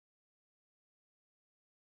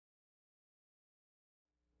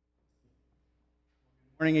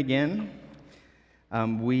Morning again.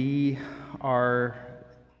 We are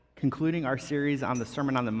concluding our series on the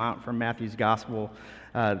Sermon on the Mount from Matthew's Gospel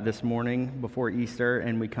this morning before Easter,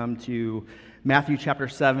 and we come to Matthew chapter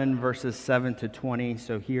 7, verses 7 to 20.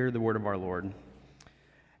 So hear the word of our Lord.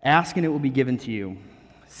 Ask and it will be given to you.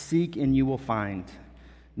 Seek and you will find.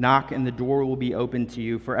 Knock and the door will be opened to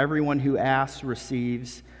you. For everyone who asks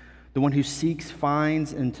receives. The one who seeks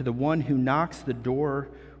finds, and to the one who knocks the door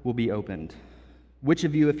will be opened. Which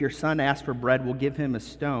of you, if your son asks for bread, will give him a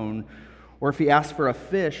stone? Or if he asks for a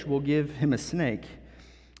fish, will give him a snake?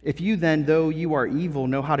 If you then, though you are evil,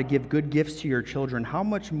 know how to give good gifts to your children, how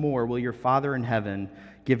much more will your Father in heaven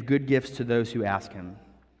give good gifts to those who ask him?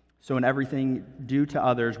 So in everything, do to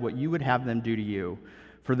others what you would have them do to you.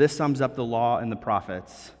 For this sums up the law and the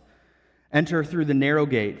prophets. Enter through the narrow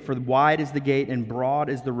gate, for wide is the gate and broad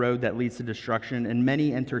is the road that leads to destruction, and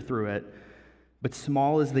many enter through it. But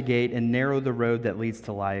small is the gate and narrow the road that leads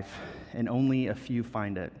to life, and only a few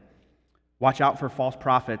find it. Watch out for false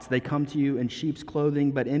prophets. They come to you in sheep's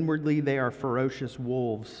clothing, but inwardly they are ferocious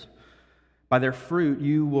wolves. By their fruit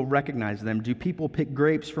you will recognize them. Do people pick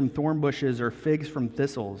grapes from thorn bushes or figs from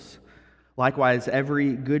thistles? Likewise,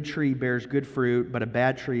 every good tree bears good fruit, but a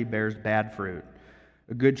bad tree bears bad fruit.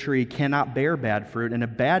 A good tree cannot bear bad fruit, and a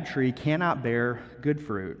bad tree cannot bear good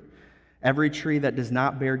fruit. Every tree that does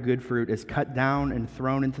not bear good fruit is cut down and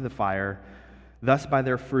thrown into the fire. Thus by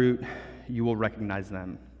their fruit you will recognize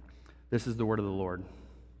them. This is the word of the Lord.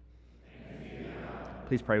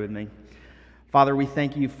 Please pray with me. Father, we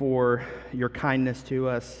thank you for your kindness to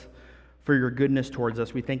us, for your goodness towards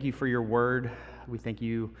us. We thank you for your word. We thank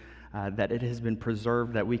you that it has been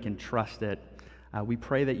preserved, that we can trust it. We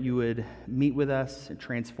pray that you would meet with us and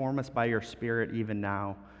transform us by your Spirit even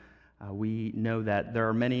now. We know that there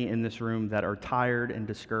are many in this room that are tired and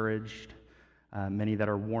discouraged, many that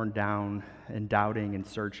are worn down and doubting and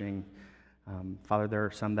searching. Father, there are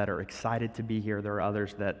some that are excited to be here. There are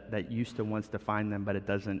others that used to wants to find them, but it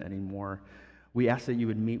doesn't anymore. We ask that you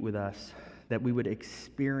would meet with us, that we would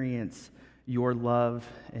experience your love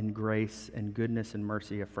and grace and goodness and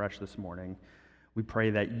mercy afresh this morning. We pray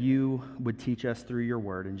that you would teach us through your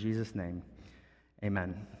word. In Jesus' name,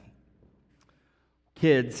 amen.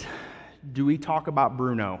 Kids, do we talk about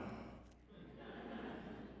Bruno?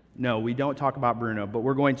 No, we don't talk about Bruno, but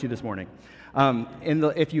we're going to this morning.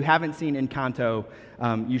 If you haven't seen Encanto,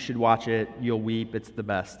 you should watch it. You'll weep. It's the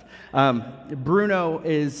best. Bruno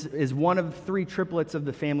is one of three triplets of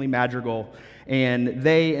the family Madrigal, and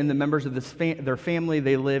they and the members of their family,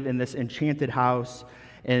 they live in this enchanted house.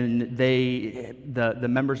 And the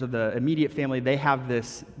members of the immediate family, they have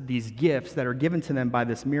these gifts that are given to them by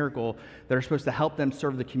this miracle that are supposed to help them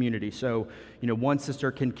serve the community. So, one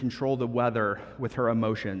sister can control the weather with her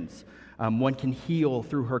emotions. One can heal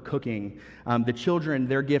through her cooking. The children,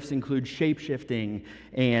 their gifts include shape-shifting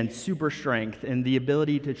and super strength and the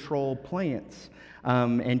ability to control plants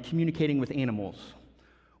and communicating with animals.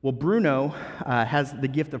 Well, Bruno has the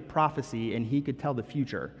gift of prophecy, and he could tell the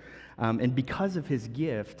future. And because of his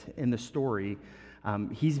gift in the story,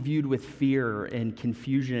 he's viewed with fear and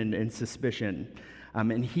confusion and suspicion.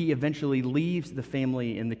 And he eventually leaves the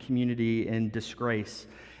family and the community in disgrace.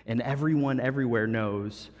 And everyone everywhere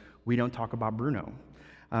knows we don't talk about Bruno.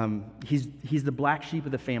 He's the black sheep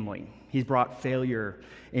of the family. He's brought failure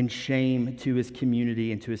and shame to his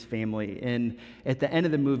community and to his family. And at the end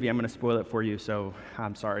of the movie, I'm going to spoil it for you, so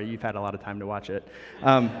I'm sorry. You've had a lot of time to watch it.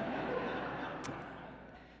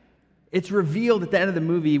 It's revealed at the end of the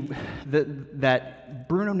movie that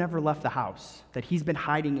Bruno never left the house, that he's been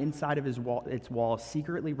hiding inside of its walls,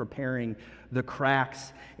 secretly repairing the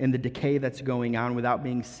cracks and the decay that's going on without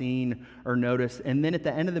being seen or noticed. And then at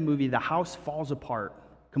the end of the movie, the house falls apart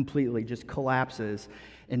completely, just collapses,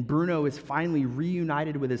 and Bruno is finally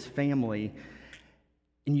reunited with his family.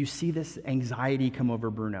 And you see this anxiety come over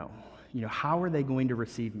Bruno. How are they going to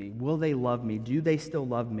receive me? Will they love me? Do they still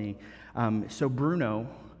love me? So Bruno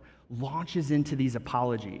launches into these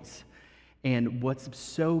apologies. And what's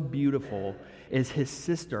so beautiful is his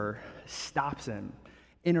sister stops him,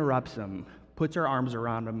 interrupts him, puts her arms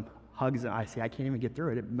around him, hugs him. I can't even get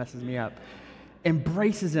through it. It messes me up.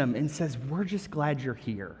 Embraces him and says, "We're just glad you're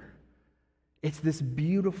here." It's this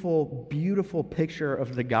beautiful, beautiful picture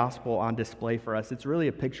of the gospel on display for us. It's really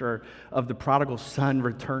a picture of the prodigal son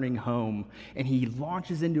returning home. And he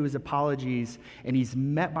launches into his apologies, and he's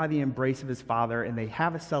met by the embrace of his father, and they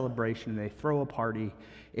have a celebration, and they throw a party.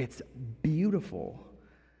 It's beautiful.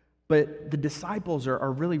 But the disciples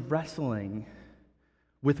are really wrestling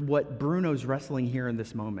with what Bruno's wrestling here in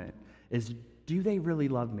this moment, is, do they really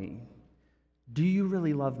love me? Do you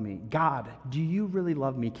really love me? God, do you really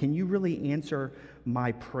love me? Can you really answer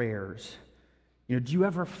my prayers? Do you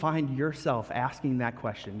ever find yourself asking that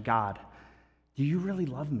question? God, do you really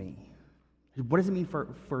love me? What does it mean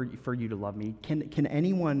for you to love me? Can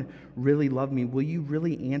anyone really love me? Will you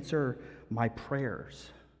really answer my prayers?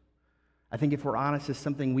 I think if we're honest, it's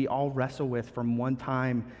something we all wrestle with from one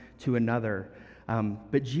time to another.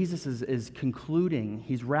 But Jesus is concluding,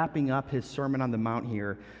 he's wrapping up his Sermon on the Mount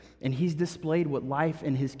here, and he's displayed what life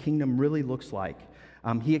in his kingdom really looks like.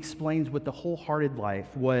 He explains what the wholehearted life,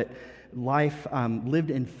 what life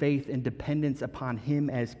lived in faith and dependence upon him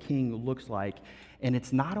as king looks like. And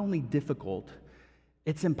it's not only difficult,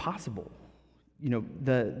 it's impossible.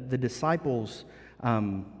 The disciples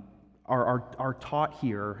are taught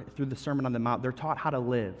here through the Sermon on the Mount. They're taught how to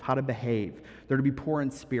live, how to behave. They're to be poor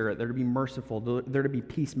in spirit. They're to be merciful. They're to be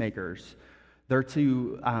peacemakers. They're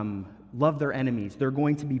to love their enemies. They're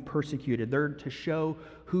going to be persecuted. They're to show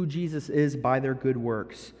who Jesus is by their good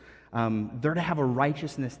works. They're to have a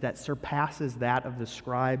righteousness that surpasses that of the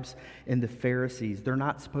scribes and the Pharisees. They're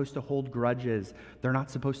not supposed to hold grudges. They're not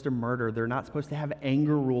supposed to murder. They're not supposed to have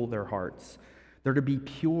anger rule their hearts. They're to be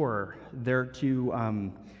pure. They're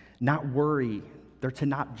to not worry. They're to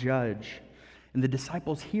not judge. And the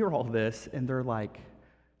disciples hear all this, and they're like,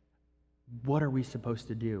 what are we supposed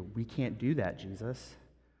to do? We can't do that, Jesus.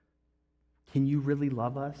 Can you really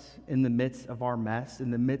love us in the midst of our mess,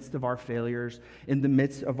 in the midst of our failures, in the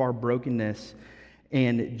midst of our brokenness?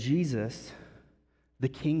 And Jesus, the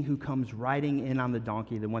King who comes riding in on the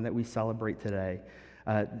donkey, the one that we celebrate today,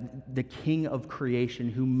 the King of creation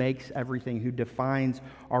who makes everything, who defines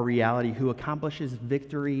our reality, who accomplishes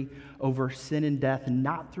victory over sin and death,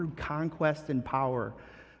 not through conquest and power,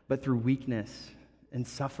 but through weakness and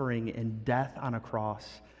suffering and death on a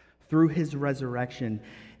cross. Through his resurrection,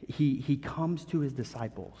 he comes to his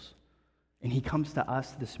disciples, and he comes to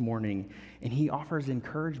us this morning, and he offers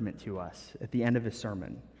encouragement to us at the end of his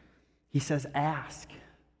sermon. He says, ask,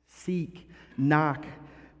 seek, knock,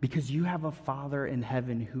 because you have a Father in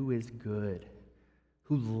heaven who is good,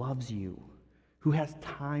 who loves you, who has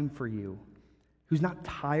time for you, who's not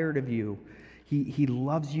tired of you. He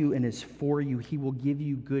loves you and is for you. He will give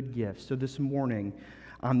you good gifts. So this morning,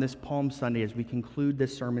 on this Palm Sunday, as we conclude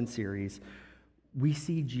this sermon series, we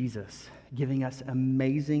see Jesus giving us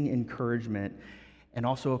amazing encouragement and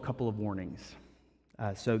also a couple of warnings.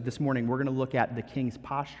 So this morning, we're going to look at the king's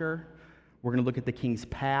posture, we're going to look at the king's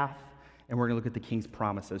path, and we're going to look at the king's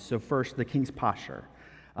promises. So first, the king's posture.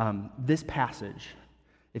 This passage,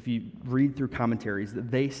 if you read through commentaries,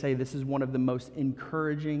 they say this is one of the most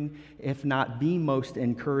encouraging, if not the most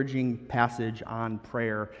encouraging passage on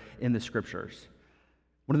prayer in the Scriptures.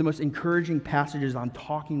 One of the most encouraging passages on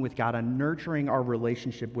talking with God, on nurturing our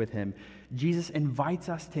relationship with him. Jesus invites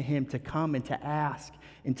us to him to come and to ask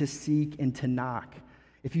and to seek and to knock.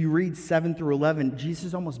 If you read 7 through 11, Jesus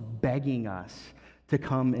is almost begging us to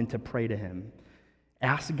come and to pray to him.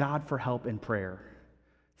 Ask God for help in prayer.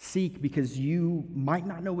 Seek because you might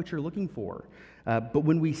not know what you're looking for. But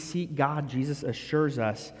when we seek God, Jesus assures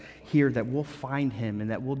us here that we'll find him and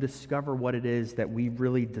that we'll discover what it is that we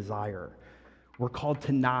really desire. We're called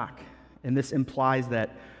to knock, and this implies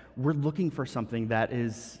that we're looking for something that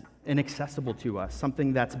is inaccessible to us,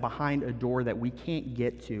 something that's behind a door that we can't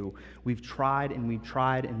get to. We've tried and we've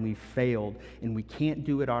tried and we've failed, and we can't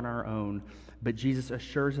do it on our own. But Jesus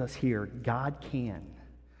assures us here, God can,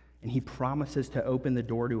 and he promises to open the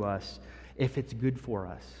door to us if it's good for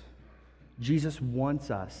us. Jesus wants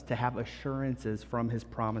us to have assurances from his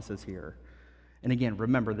promises here. And again,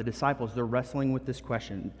 remember, the disciples, they're wrestling with this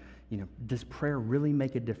question. Does prayer really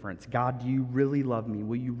make a difference? God, do you really love me?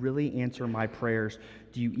 Will you really answer my prayers?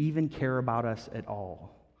 Do you even care about us at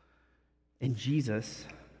all? And Jesus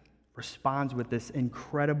responds with this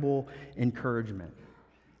incredible encouragement.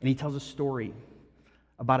 And he tells a story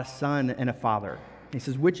about a son and a father. He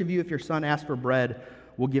says, which of you, if your son asks for bread,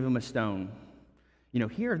 will give him a stone?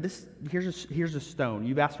 Here's a stone.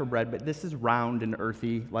 You've asked for bread, but this is round and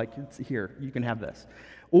earthy. Like, it's here, you can have this.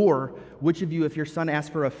 Or, which of you, if your son asks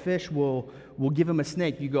for a fish, will give him a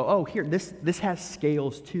snake? You go, oh, here, this has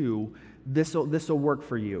scales too. This'll work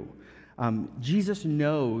for you. Jesus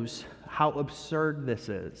knows how absurd this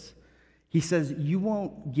is. He says, you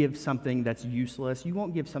won't give something that's useless. You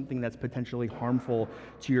won't give something that's potentially harmful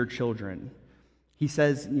to your children. He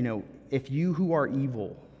says, if you who are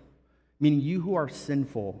evil, meaning you who are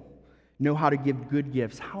sinful, know how to give good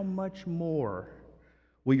gifts, how much more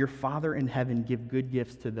will your Father in heaven give good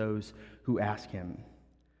gifts to those who ask him?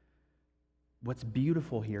 What's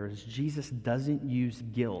beautiful here is Jesus doesn't use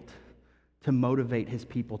guilt to motivate his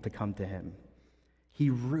people to come to him. He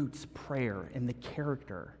roots prayer in the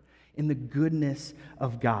character, in the goodness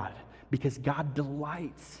of God, because God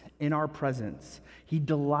delights in our presence. He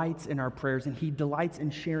delights in our prayers, and he delights in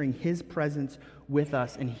sharing his presence with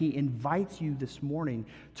us, and he invites you this morning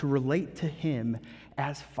to relate to him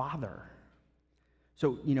as Father.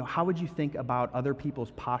 So, how would you think about other people's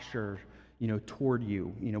posture, toward you?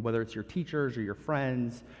 Whether it's your teachers or your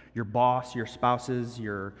friends, your boss, your spouses,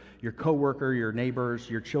 your coworker, your neighbors,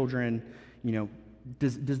 your children,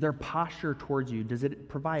 does their posture towards you, does it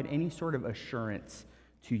provide any sort of assurance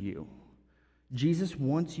to you? Jesus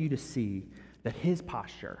wants you to see that his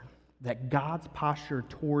posture, that God's posture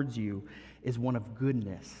towards you is one of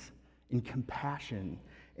goodness and compassion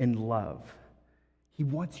and love. He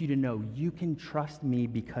wants you to know you can trust me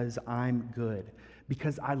because I'm good,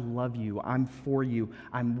 because I love you, I'm for you,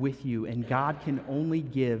 I'm with you, and God can only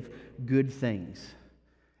give good things.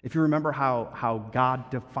 If you remember how God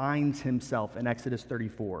defines himself in Exodus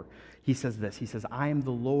 34, he says this. He says, I am the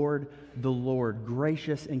Lord,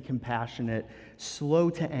 gracious and compassionate, slow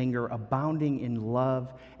to anger, abounding in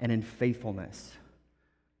love and in faithfulness.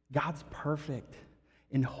 God's perfect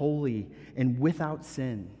and holy and without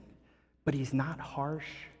sin, but he's not harsh,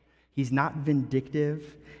 he's not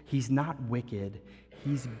vindictive, he's not wicked,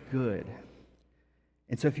 he's good.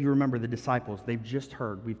 And so if you remember the disciples, they've just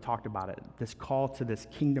heard, we've talked about it, this call to this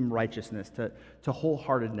kingdom righteousness, to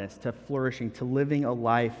wholeheartedness, to flourishing, to living a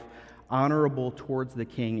life honorable towards the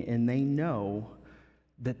king, and they know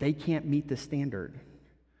that they can't meet the standard.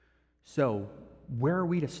 So where are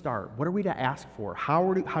we to start? What are we to ask for?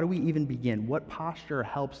 How do we even begin? What posture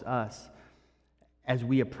helps us as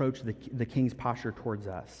we approach the king's posture towards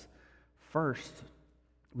us? First,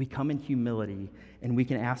 we come in humility and we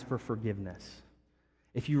can ask for forgiveness.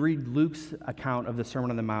 If you read Luke's account of the Sermon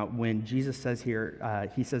on the Mount, when Jesus says here,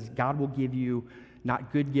 he says, God will give you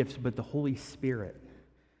not good gifts, but the Holy Spirit.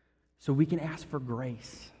 So we can ask for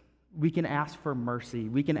grace. We can ask for mercy.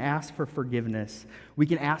 We can ask for forgiveness. We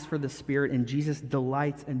can ask for the Spirit, and Jesus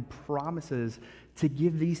delights and promises to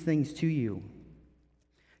give these things to you.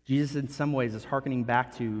 Jesus, in some ways, is hearkening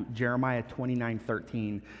back to Jeremiah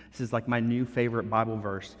 29:13. This is like my new favorite Bible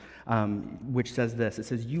verse, which says this. It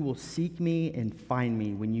says, you will seek me and find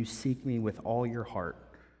me when you seek me with all your heart.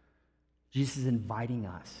 Jesus is inviting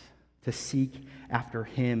us to seek after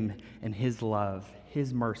him and his love,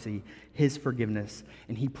 his mercy, his forgiveness.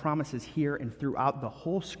 And he promises here and throughout the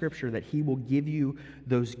whole Scripture that he will give you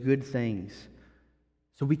those good things.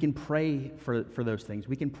 So we can pray for those things.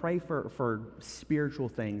 We can pray for spiritual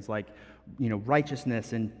things like,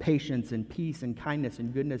 righteousness and patience and peace and kindness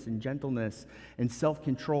and goodness and gentleness and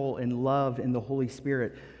self-control and love in the Holy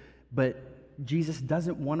Spirit. But Jesus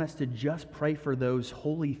doesn't want us to just pray for those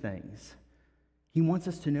holy things. He wants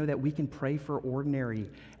us to know that we can pray for ordinary,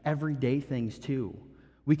 everyday things too.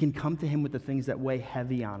 We can come to him with the things that weigh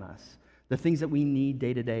heavy on us, the things that we need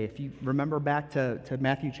day to day. If you remember back to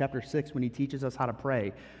Matthew chapter 6 when he teaches us how to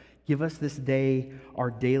pray, give us this day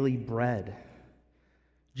our daily bread.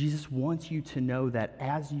 Jesus wants you to know that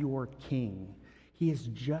as your king, he is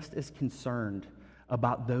just as concerned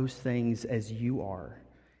about those things as you are.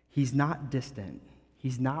 He's not distant.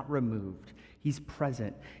 He's not removed. He's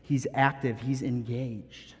present. He's active. He's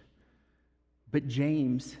engaged. But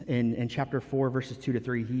James, in chapter 4, verses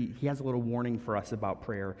 2-3, he has a little warning for us about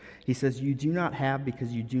prayer. He says, you do not have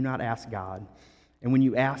because you do not ask God. And when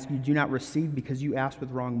you ask, you do not receive because you ask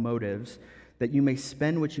with wrong motives, that you may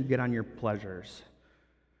spend what you get on your pleasures.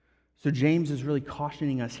 So James is really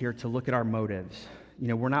cautioning us here to look at our motives.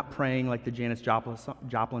 We're not praying like the Janis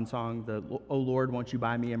Joplin song, the "Oh Lord, won't you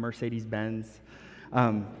buy me a Mercedes-Benz?"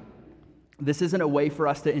 This isn't a way for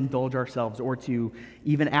us to indulge ourselves or to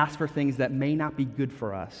even ask for things that may not be good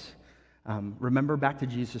for us. Remember back to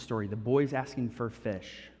Jesus' story. The boy's asking for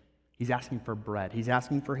fish. He's asking for bread. He's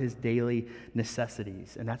asking for his daily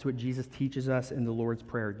necessities. And that's what Jesus teaches us in the Lord's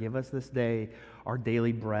Prayer. Give us this day our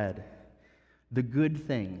daily bread. The good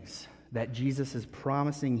things that Jesus is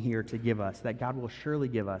promising here to give us, that God will surely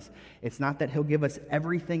give us. It's not that he'll give us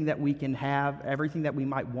everything that we can have, everything that we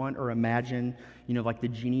might want or imagine, like the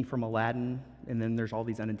genie from Aladdin, and then there's all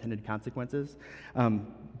these unintended consequences.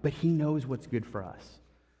 But he knows what's good for us.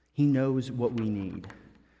 He knows what we need.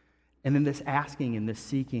 And then this asking and this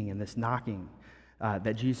seeking and this knocking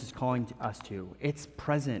that Jesus is calling us to, it's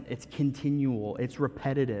present, it's continual, it's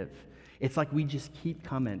repetitive. It's like we just keep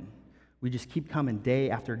coming. We just keep coming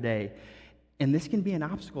day after day. And this can be an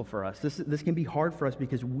obstacle for us. This can be hard for us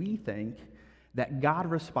because we think that God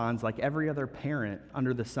responds like every other parent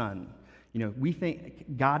under the sun. We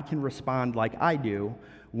think God can respond like I do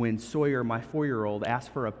when Sawyer, my 4-year-old, asks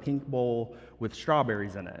for a pink bowl with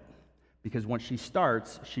strawberries in it. Because once she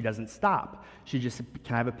starts, she doesn't stop. She just,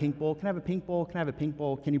 can I have a pink bowl? Can I have a pink bowl? Can I have a pink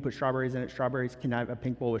bowl? Can you put strawberries in it? Strawberries? Can I have a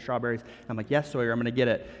pink bowl with strawberries? I'm like, yes, Sawyer, I'm going to get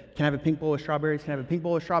it. Can I have a pink bowl with strawberries? Can I have a pink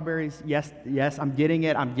bowl with strawberries? Yes, yes, I'm getting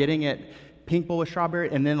it. Pink bowl with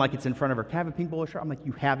strawberry. And then like it's in front of her. Can I have a pink bowl with strawberry? I'm like,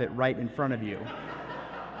 you have it right in front of you.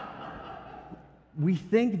 We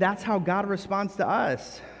think that's how God responds to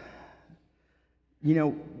us. You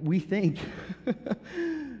know, we think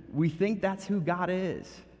that's who God is.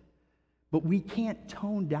 But we can't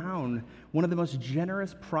tone down one of the most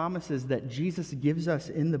generous promises that Jesus gives us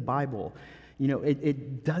in the Bible. You know,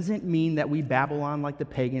 it doesn't mean that we babble on like the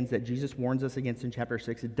pagans that Jesus warns us against in chapter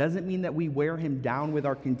 6. It doesn't mean that we wear him down with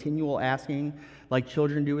our continual asking like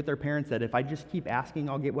children do with their parents, that if I just keep asking,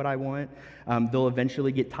 I'll get what I want. They'll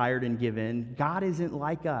eventually get tired and give in. God isn't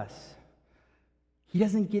like us. He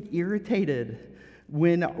doesn't get irritated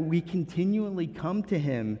when we continually come to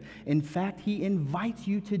him. In fact, he invites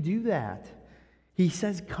you to do that. He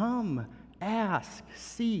says, come, ask,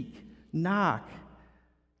 seek, knock.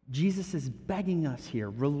 Jesus is begging us here,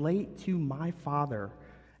 relate to my Father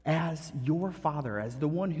as your Father, as the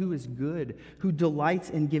one who is good, who delights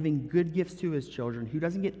in giving good gifts to his children, who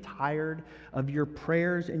doesn't get tired of your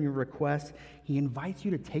prayers and your requests. He invites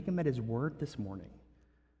you to take him at his word this morning.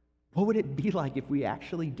 What would it be like if we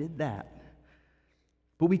actually did that?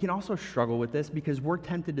 But we can also struggle with this because we're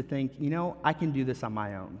tempted to think, you know, I can do this on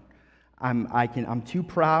my own. I'm too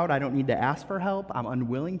proud. I don't need to ask for help. I'm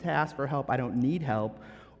unwilling to ask for help. I don't need help.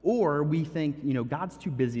 Or we think, you know, God's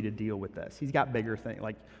too busy to deal with this. He's got bigger things.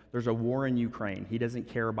 Like there's a war in Ukraine. He doesn't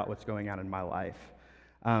care about what's going on in my life.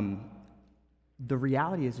 The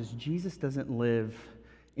reality is Jesus doesn't live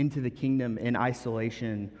into the kingdom in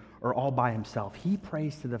isolation or all by himself. He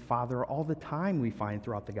prays to the Father all the time, we find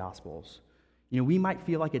throughout the Gospels. You know, we might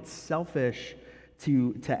feel like it's selfish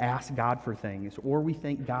to ask God for things, or we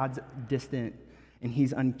think God's distant and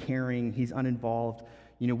he's uncaring, he's uninvolved.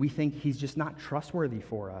 You know, we think he's just not trustworthy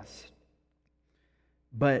for us.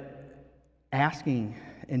 But asking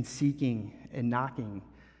and seeking and knocking,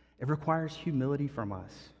 it requires humility from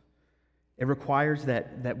us. It requires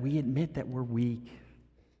that we admit that we're weak,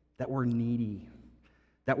 that we're needy,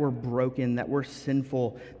 that we're broken, that we're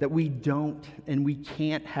sinful, that we don't and we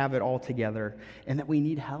can't have it all together, and that we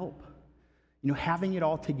need help. You know, having it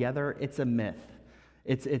all together, it's a myth.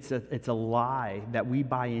 It's a lie that we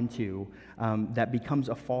buy into that becomes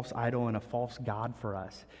a false idol and a false god for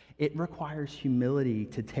us. It requires humility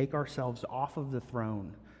to take ourselves off of the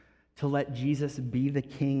throne, to let Jesus be the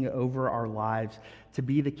king over our lives, to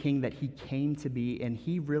be the king that he came to be, and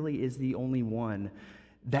he really is the only one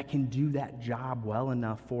that can do that job well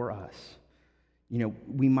enough for us. You know,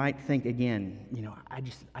 we might think again, you know,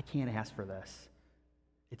 I can't ask for this.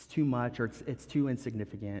 It's too much, or it's too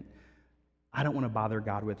insignificant. I don't want to bother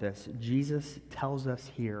God with this. Jesus tells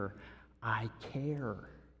us here, I care.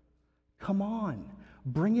 Come on,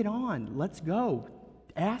 bring it on. Let's go.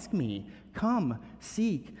 Ask me. Come,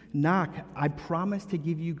 seek, knock. I promise to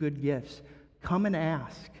give you good gifts. Come and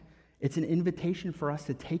ask. It's an invitation for us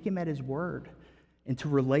to take him at his word and to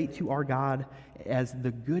relate to our God as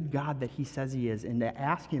the good God that he says he is, and to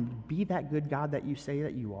ask him, be that good God that you say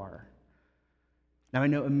that you are. Now, I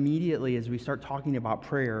know immediately as we start talking about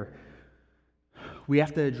prayer, we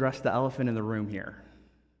have to address the elephant in the room here.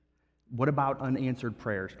 What about unanswered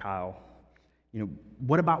prayers, Kyle? You know,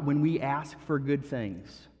 what about when we ask for good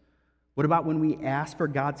things? What about when we ask for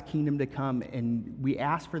God's kingdom to come and we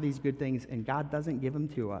ask for these good things and God doesn't give them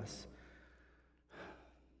to us?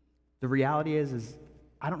 The reality is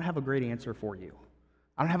I don't have a great answer for you.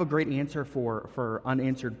 I don't have a great answer for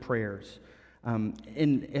unanswered prayers.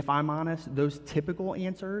 And if I'm honest, those typical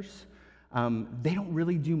answers, they don't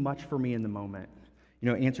really do much for me in the moment. You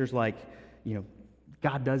know, answers like, you know,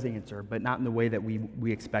 God does answer, but not in the way that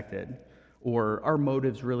we expected. Or our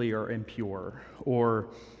motives really are impure. Or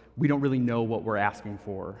we don't really know what we're asking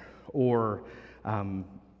for. Or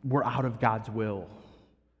we're out of God's will,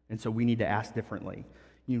 and so we need to ask differently.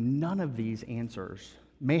 You know, none of these answers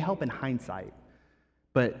may help in hindsight,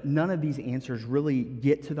 but none of these answers really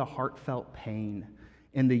get to the heartfelt pain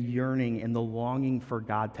and the yearning and the longing for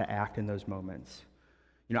God to act in those moments.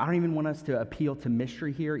 You know, I don't even want us to appeal to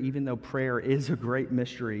mystery here, even though prayer is a great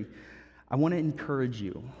mystery. I want to encourage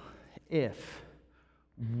you,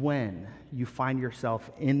 when you find yourself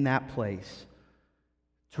in that place,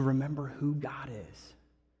 to remember who God is,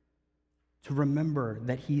 to remember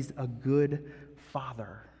that he's a good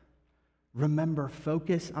Father. Remember,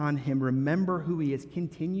 focus on him. Remember who he is.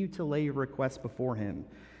 Continue to lay your requests before him.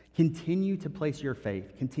 Continue to place your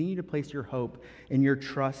faith. Continue to place your hope and your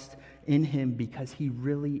trust in him because he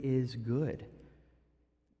really is good.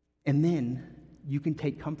 And then you can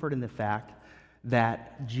take comfort in the fact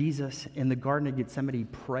that Jesus in the Garden of Gethsemane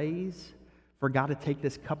prays for God to take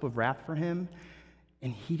this cup of wrath for him,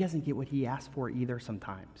 and he doesn't get what he asked for either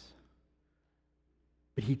sometimes.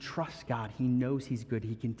 But he trusts God. He knows he's good.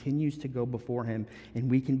 He continues to go before him,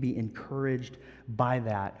 and we can be encouraged by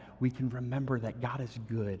that. We can remember that God is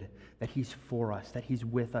good, that he's for us, that he's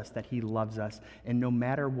with us, that he loves us. And no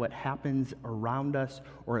matter what happens around us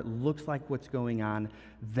or it looks like what's going on,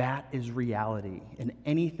 that is reality. And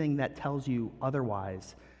anything that tells you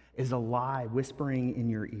otherwise is a lie whispering in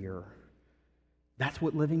your ear. That's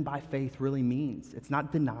what living by faith really means. It's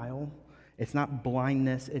not denial. It's not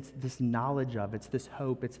blindness, it's this knowledge of, it's this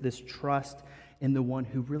hope, it's this trust in the one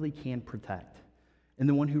who really can protect, in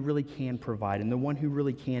the one who really can provide, and the one who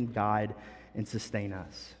really can guide and sustain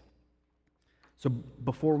us. So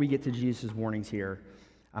before we get to Jesus' warnings here,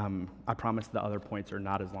 I promise the other points are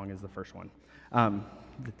not as long as the first one.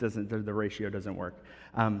 The ratio doesn't work.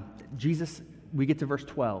 We get to verse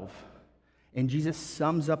 12. And Jesus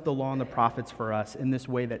sums up the law and the prophets for us in this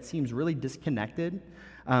way that seems really disconnected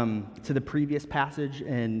to the previous passage.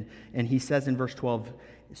 And he says in verse 12,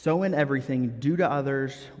 "So in everything, do to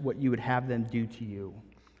others what you would have them do to you."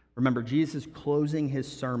 Remember, Jesus is closing his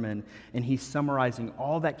sermon, and he's summarizing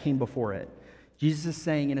all that came before it. Jesus is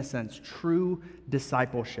saying, in a sense, true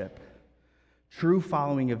discipleship, true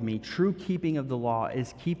following of me, true keeping of the law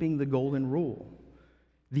is keeping the golden rule.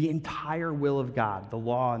 The entire will of God, the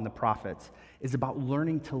law and the prophets, is about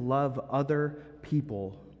learning to love other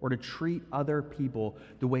people or to treat other people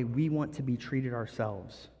the way we want to be treated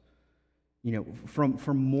ourselves. You know,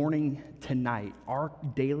 from morning to night, our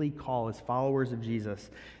daily call as followers of Jesus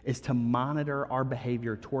is to monitor our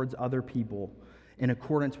behavior towards other people in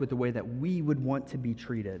accordance with the way that we would want to be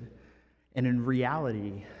treated. And in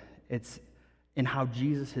reality, it's in how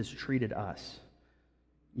Jesus has treated us,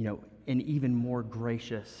 you know, in even more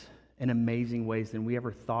gracious and amazing ways than we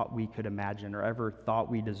ever thought we could imagine or ever thought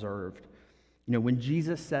we deserved. You know, when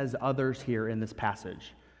Jesus says others here in this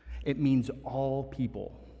passage, it means all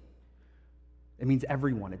people. It means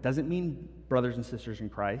everyone. It doesn't mean brothers and sisters in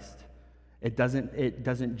Christ. It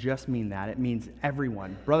doesn't just mean that. It means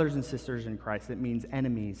everyone. Brothers and sisters in Christ. It means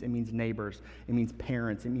enemies. It means neighbors. It means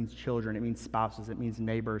parents. It means children. It means spouses. It means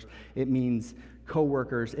neighbors. It means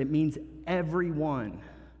coworkers. It means everyone.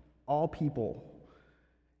 All people.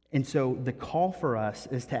 And so the call for us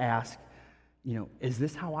is to ask, you know, is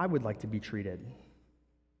this how I would like to be treated?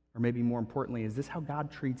 Or maybe more importantly, is this how God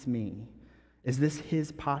treats me? Is this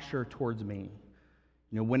his posture towards me?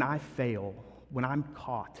 You know, when I fail, when I'm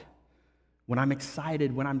caught, when I'm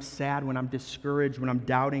excited, when I'm sad, when I'm discouraged, when I'm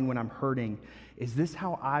doubting, when I'm hurting, is this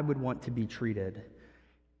how I would want to be treated?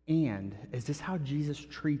 And is this how Jesus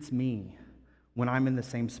treats me when I'm in the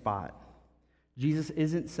same spot? Jesus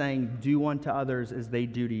isn't saying, do unto others as they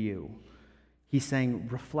do to you. He's saying,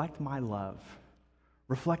 reflect my love.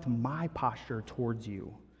 Reflect my posture towards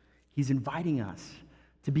you. He's inviting us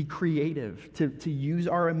to be creative, to use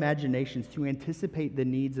our imaginations, to anticipate the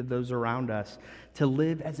needs of those around us, to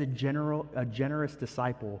live as a generous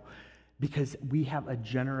disciple, because we have a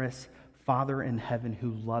generous Father in heaven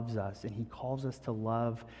who loves us, and he calls us to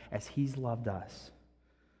love as he's loved us.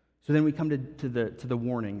 So then we come to the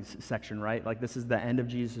warnings section, right? Like this is the end of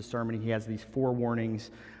Jesus' sermon. He has these 4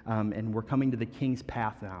 warnings, and we're coming to the king's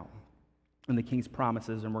path now and the king's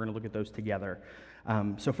promises, and we're going to look at those together.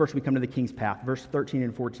 So first we come to the king's path. Verse 13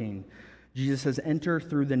 and 14, Jesus says, "Enter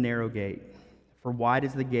through the narrow gate, for wide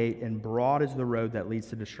is the gate and broad is the road that leads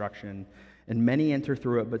to destruction, and many enter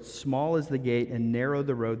through it, but small is the gate and narrow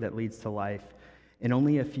the road that leads to life, and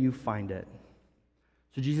only a few find it."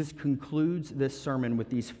 So Jesus concludes this sermon with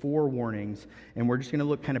these 4 warnings, and we're just going to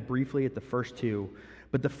look kind of briefly at the first 2.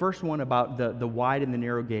 But the first one about the wide and the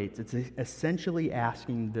narrow gates, it's essentially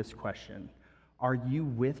asking this question: are you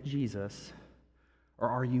with Jesus or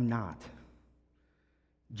are you not?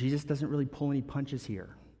 Jesus doesn't really pull any punches here.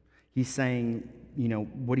 He's saying, you know,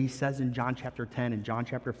 what he says in John chapter 10 and John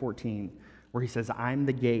chapter 14, where he says, "I'm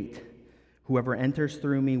the gate. Whoever enters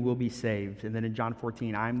through me will be saved." And then in John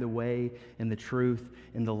 14, "I'm the way and the truth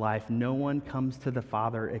and the life. No one comes to the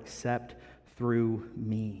Father except through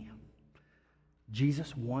me."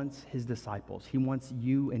 Jesus wants his disciples, he wants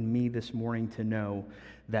you and me this morning to know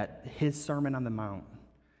that his Sermon on the Mount,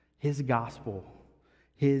 his gospel,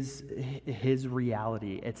 his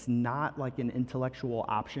reality, it's not like an intellectual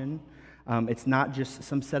option. It's not just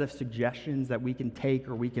some set of suggestions that we can take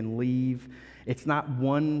or we can leave. It's not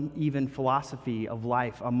one even philosophy of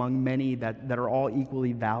life among many that are all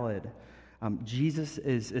equally valid. Jesus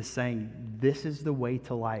is saying, this is the way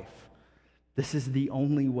to life. This is the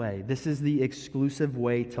only way. This is the exclusive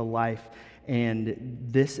way to life, and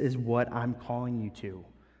this is what I'm calling you to.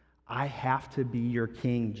 I have to be your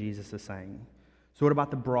king, Jesus is saying. So what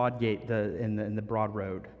about the broad gate in the broad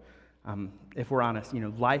road? If we're honest,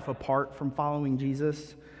 life apart from following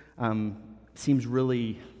Jesus seems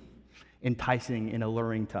really enticing and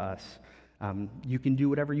alluring to us. You can do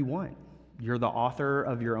whatever you want. You're the author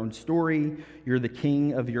of your own story. You're the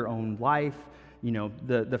king of your own life.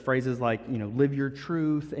 The phrases like, live your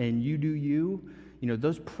truth and you do you,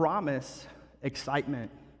 those promise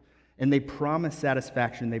excitement and they promise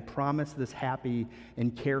satisfaction. They promise this happy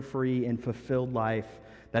and carefree and fulfilled life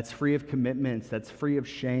that's free of commitments, that's free of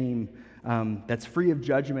shame, that's free of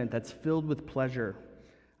judgment, that's filled with pleasure.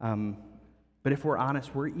 But if we're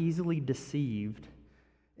honest, we're easily deceived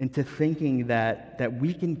into thinking that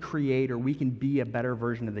we can create or we can be a better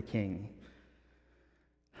version of the king.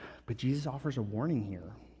 But Jesus offers a warning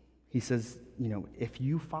here. He says, if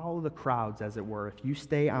you follow the crowds, as it were, if you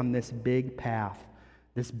stay on this big path,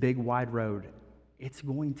 this big wide road, it's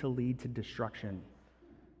going to lead to destruction.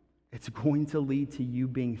 It's going to lead to you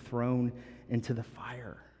being thrown into the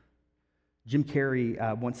fire. Jim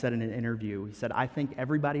Carrey once said in an interview, he said, I think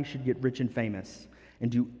everybody should get rich and famous and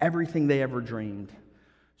do everything they ever dreamed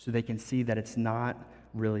so they can see that it's not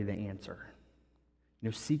really the answer.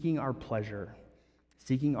 Seeking our pleasure,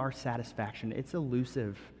 seeking our satisfaction, it's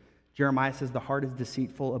elusive. Jeremiah says the heart is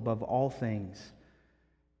deceitful above all things.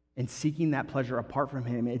 And seeking that pleasure apart from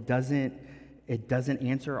him, it doesn't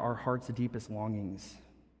answer our heart's deepest longings.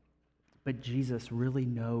 But Jesus really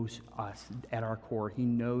knows us at our core. He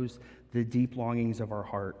knows the deep longings of our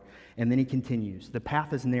heart. And then he continues, the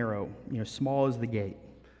path is narrow, small is the gate.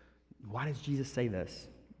 Why does Jesus say this?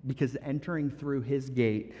 Because entering through his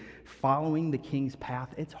gate, following the king's path,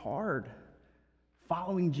 it's hard.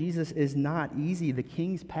 Following Jesus is not easy. The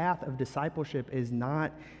king's path of discipleship is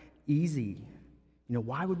not easy.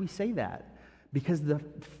 Why would we say that? Because the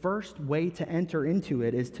first way to enter into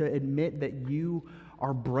it is to admit that you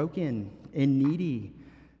are broken and needy,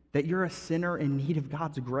 that you're a sinner in need of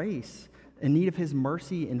God's grace, in need of his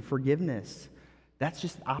mercy and forgiveness. That's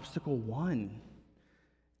just obstacle one.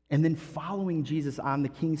 And then following Jesus on the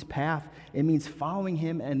king's path, it means following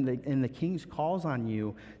him and the king's calls on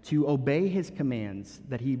you to obey his commands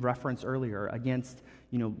that he referenced earlier against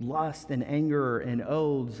lust and anger and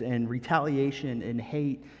oaths and retaliation and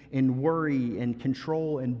hate and worry and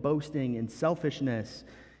control and boasting and selfishness.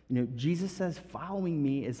 Jesus says following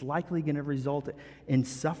me is likely going to result in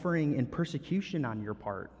suffering and persecution on your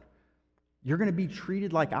part. You're going to be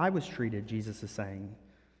treated like I was treated, Jesus is saying.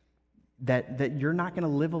 That you're not going to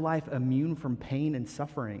live a life immune from pain and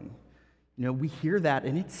suffering. We hear that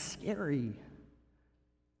and it's scary.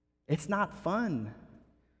 It's not fun.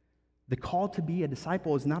 The call to be a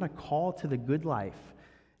disciple is not a call to the good life.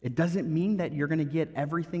 It doesn't mean that you're going to get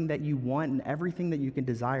everything that you want and everything that you can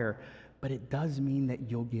desire, but it does mean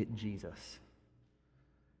that you'll get Jesus.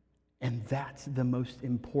 And that's the most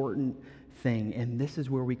important thing. And this is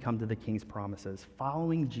where we come to the king's promises.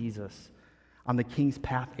 Following Jesus on the king's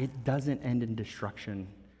path, it doesn't end in destruction.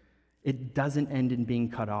 It doesn't end in being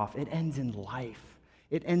cut off. It ends in life.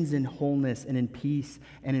 It ends in wholeness and in peace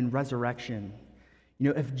and in resurrection.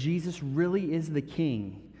 If Jesus really is the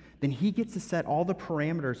king, then he gets to set all the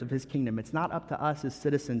parameters of his kingdom. It's not up to us as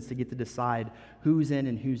citizens to get to decide who's in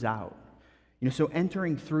and who's out. So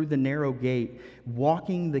entering through the narrow gate,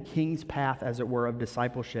 walking the king's path, as it were, of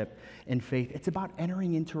discipleship and faith, it's about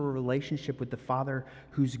entering into a relationship with the Father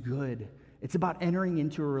who's good. It's about entering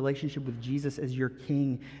into a relationship with Jesus as your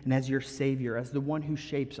king and as your savior, as the one who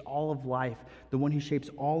shapes all of life, the one who shapes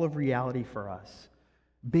all of reality for us.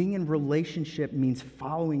 Being in relationship means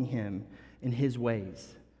following him in his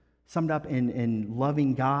ways, summed up in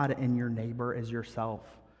loving God and your neighbor as yourself,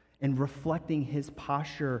 and reflecting his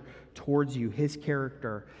posture towards you, his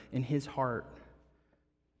character, and his heart.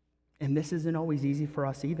 And this isn't always easy for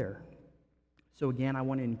us either. So again, I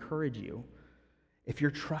want to encourage you, if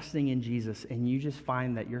you're trusting in Jesus and you just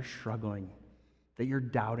find that you're struggling, that you're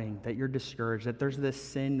doubting, that you're discouraged, that there's this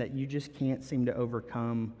sin that you just can't seem to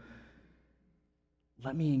overcome,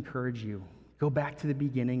 let me encourage you. Go back to the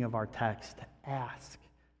beginning of our text. Ask,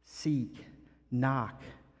 seek, knock.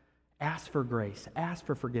 Ask for grace, ask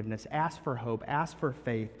for forgiveness, ask for hope, ask for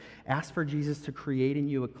faith, ask for Jesus to create in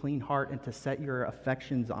you a clean heart and to set your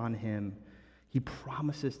affections on him. He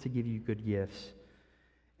promises to give you good gifts.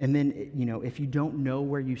 And then, if you don't know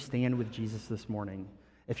where you stand with Jesus this morning,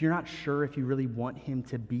 if you're not sure if you really want him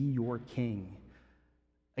to be your king,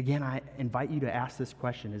 again, I invite you to ask this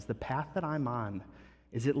question. Is the path that I'm on,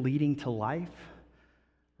 is it leading to life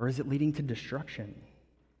or is it leading to destruction?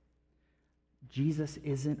 Jesus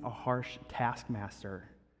isn't a harsh taskmaster.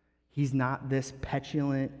 He's not this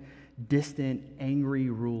petulant, distant, angry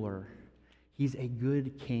ruler. He's a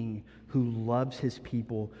good king who loves his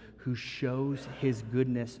people, who shows his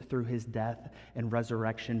goodness through his death and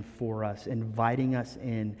resurrection for us, inviting us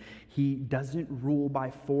in. He doesn't rule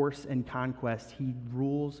by force and conquest. He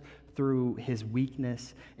rules through his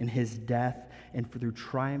weakness and his death, and through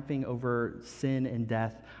triumphing over sin and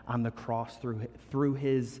death on the cross through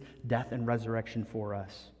his death and resurrection for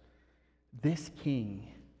us. This king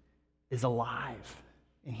is alive,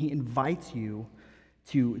 and he invites you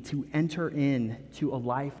to enter into a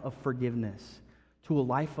life of forgiveness, to a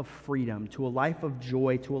life of freedom, to a life of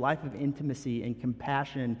joy, to a life of intimacy and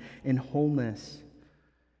compassion and wholeness.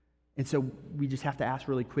 And so we just have to ask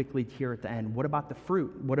really quickly here at the end, what about the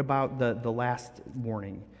fruit? What about the last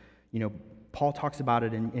warning? Paul talks about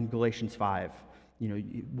it in Galatians 5.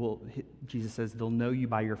 Jesus says, they'll know you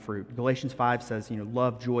by your fruit. Galatians 5 says,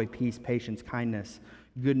 love, joy, peace, patience, kindness,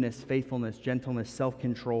 goodness, faithfulness, gentleness,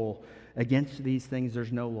 self-control. Against these things,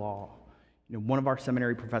 there's no law. One of our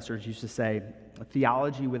seminary professors used to say,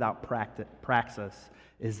 theology without praxis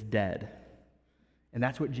is dead. And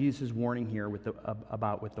that's what Jesus is warning here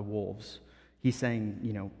about with the wolves. He's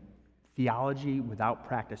saying, theology without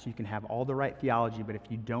practice, you can have all the right theology, but if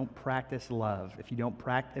you don't practice love,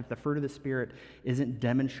 if the fruit of the Spirit isn't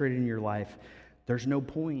demonstrated in your life, there's no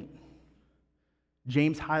point.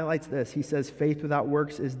 James highlights this. He says, faith without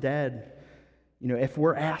works is dead. If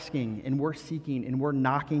we're asking and we're seeking and we're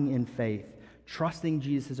knocking in faith, trusting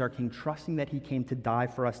Jesus as our King, trusting that he came to die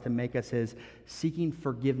for us to make us his, seeking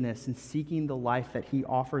forgiveness and seeking the life that he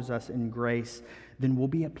offers us in grace, then we'll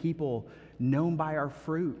be a people known by our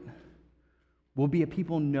fruit. We'll be a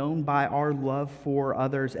people known by our love for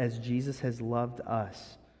others as Jesus has loved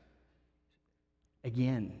us.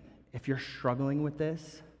 Again, if you're struggling with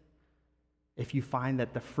this, if you find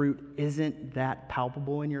that the fruit isn't that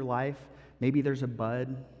palpable in your life, maybe there's a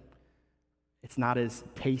bud, it's not as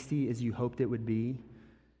tasty as you hoped it would be.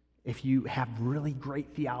 If you have really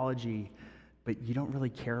great theology, but you don't really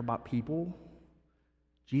care about people,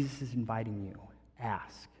 Jesus is inviting you.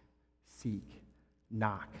 Ask, seek,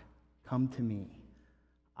 knock, come to me.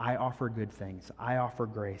 I offer good things. I offer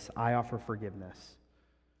grace. I offer forgiveness.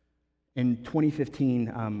 In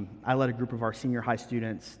 2015, I led a group of our senior high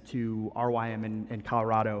students to RYM in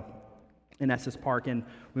Colorado, in Estes Park, and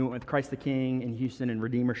we went with Christ the King in Houston and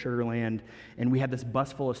Redeemer Sugar Land, and we had this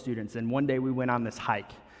bus full of students, and one day we went on this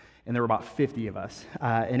hike, and there were about 50 of us,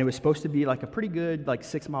 and it was supposed to be like a pretty good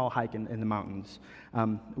 6-mile hike in the mountains.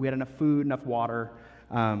 We had enough food, enough water,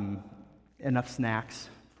 enough snacks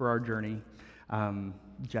for our journey.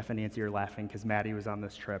 Jeff and Nancy are laughing because Maddie was on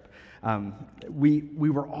this trip. We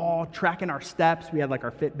were all tracking our steps. We had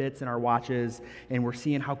our Fitbits and our watches, and we're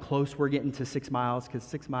seeing how close we're getting to 6 miles, because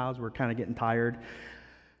 6 miles we're kind of getting tired.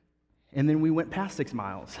 And then we went past 6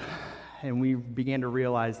 miles, and we began to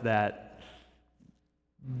realize that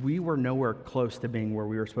we were nowhere close to being where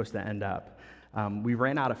we were supposed to end up. We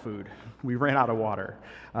ran out of food. We ran out of water.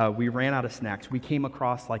 We ran out of snacks. We came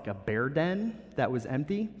across a bear den that was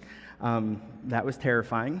empty. That was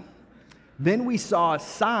terrifying. Then we saw a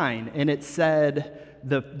sign, and it said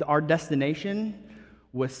our destination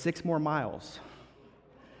was 6 more miles.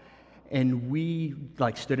 And we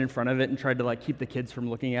stood in front of it and tried to keep the kids from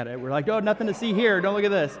looking at it. We're oh, nothing to see here. Don't look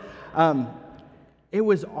at this. It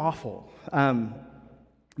was awful.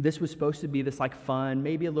 This was supposed to be this fun,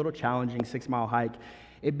 maybe a little challenging 6-mile hike.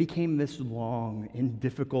 It became this long and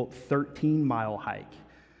difficult 13-mile hike.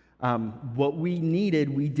 What we needed,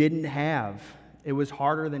 we didn't have. It was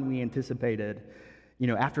harder than we anticipated.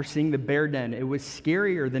 After seeing the bear den, it was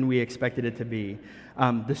scarier than we expected it to be.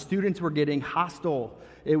 The students were getting hostile.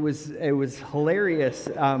 It was hilarious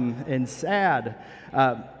and sad.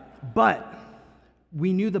 But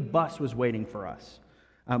we knew the bus was waiting for us.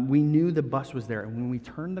 We knew the bus was there, and when we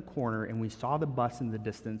turned the corner and we saw the bus in the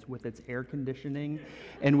distance with its air conditioning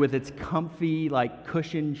and with its comfy,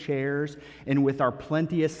 cushioned chairs and with our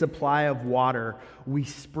plenteous supply of water, we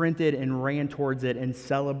sprinted and ran towards it and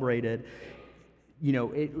celebrated.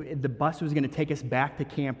 The bus was going to take us back to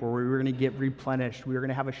camp where we were going to get replenished. We were going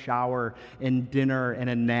to have a shower and dinner and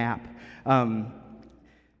a nap.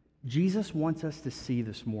 Jesus wants us to see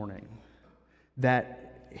this morning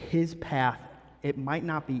that his path, it might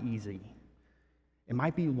not be easy. It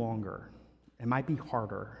might be longer. It might be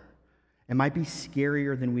harder. It might be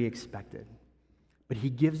scarier than we expected. But he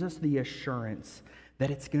gives us the assurance that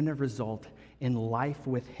it's going to result in life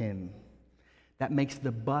with him. That makes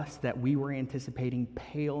the bus that we were anticipating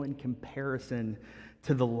pale in comparison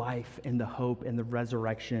to the life and the hope and the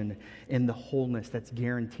resurrection and the wholeness that's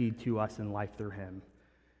guaranteed to us in life through him.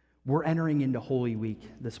 We're entering into Holy Week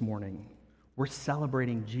this morning. We're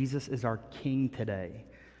celebrating Jesus is our King today.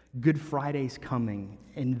 Good Friday's coming,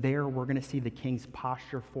 and there we're going to see the King's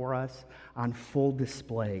posture for us on full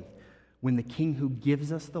display when the King who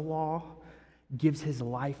gives us the law gives his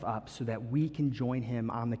life up so that we can join him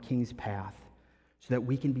on the King's path, so that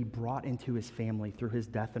we can be brought into his family through his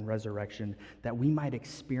death and resurrection, that we might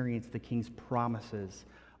experience the King's promises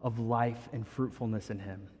of life and fruitfulness in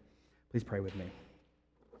him. Please pray with me.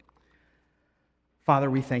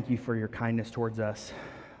 Father, we thank you for your kindness towards us.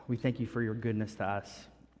 We thank you for your goodness to us.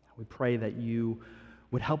 We pray that you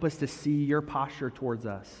would help us to see your posture towards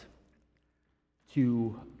us,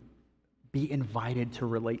 to be invited to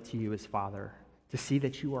relate to you as Father, to see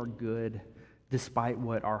that you are good despite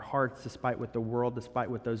what our hearts, despite what the world, despite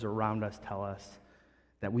what those around us tell us,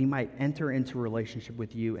 that we might enter into relationship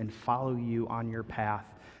with you and follow you on your path,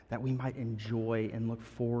 that we might enjoy and look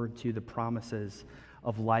forward to the promises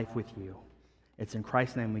of life with you. It's in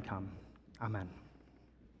Christ's name we come. Amen.